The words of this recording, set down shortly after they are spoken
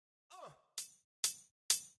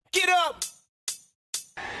up!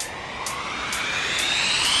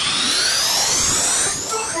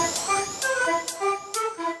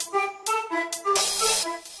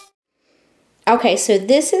 Okay, so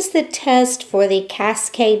this is the test for the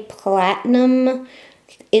Cascade Platinum.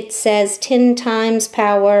 It says 10 times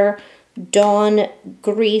power, Dawn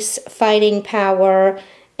grease fighting power,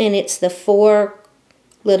 and it's the 4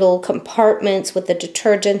 little compartments with the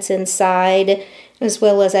detergents inside, as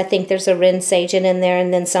well as I think there's a rinse agent in there,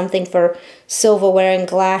 and then something for silverware and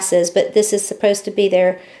glasses. But this is supposed to be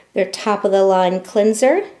their top of the line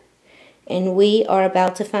cleanser, and we are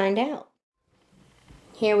about to find out.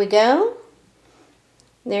 Here we go.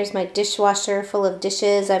 There's my dishwasher full of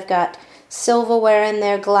dishes. I've got silverware in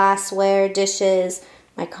there, glassware, dishes.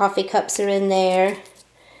 My coffee cups are in there.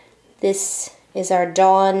 This is our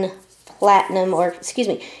Dawn Platinum, or excuse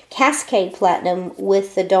me, Cascade Platinum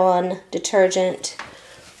with the Dawn detergent.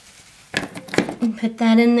 Put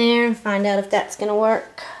that in there and find out if that's going to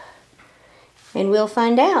work. And we'll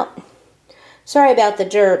find out. Sorry about the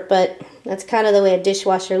dirt, but that's kind of the way a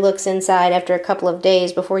dishwasher looks inside after a couple of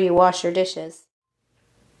days before you wash your dishes.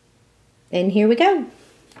 And here we go.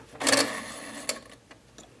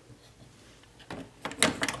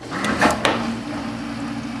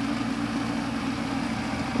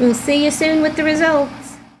 We'll see you soon with the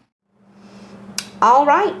results.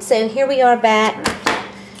 Alright, so here we are back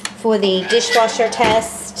for the dishwasher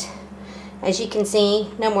test. As you can see,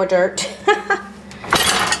 no more dirt.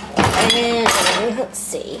 And let's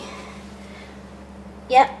see.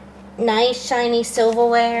 Yep, nice shiny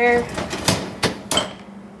silverware.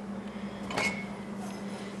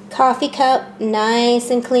 Coffee cup,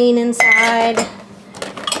 nice and clean inside.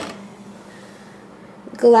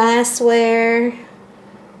 Glassware,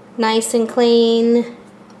 nice and clean.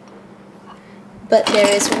 But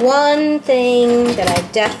there is one thing that I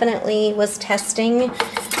definitely was testing,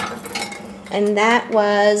 and that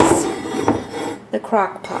was the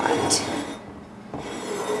crock pot.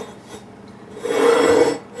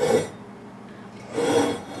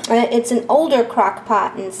 It's an older crock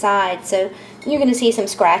pot inside, so you're going to see some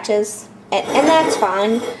scratches, and that's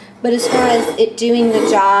fine. But as far as it doing the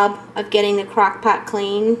job of getting the crock pot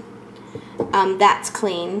clean, that's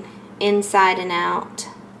clean inside and out.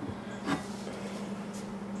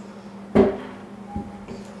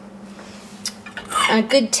 A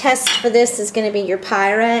good test for this is going to be your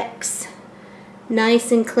Pyrex.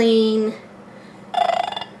 Nice and clean.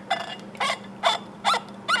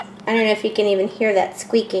 I don't know if you can even hear that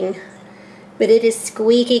squeaking, but it is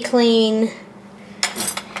squeaky clean.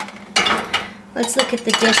 Let's look at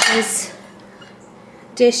the dishes.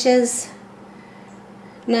 Dishes,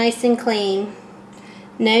 nice and clean.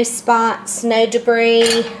 No spots, no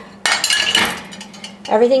debris.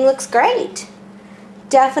 Everything looks great.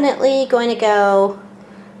 Definitely going to go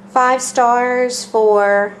 5 stars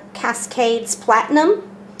for Cascade's Platinum.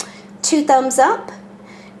 2 thumbs up.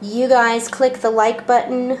 You guys click the like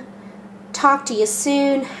button. Talk to you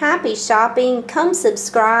soon. Happy shopping. Come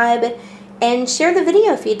subscribe and share the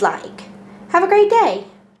video if you'd like. Have a great day.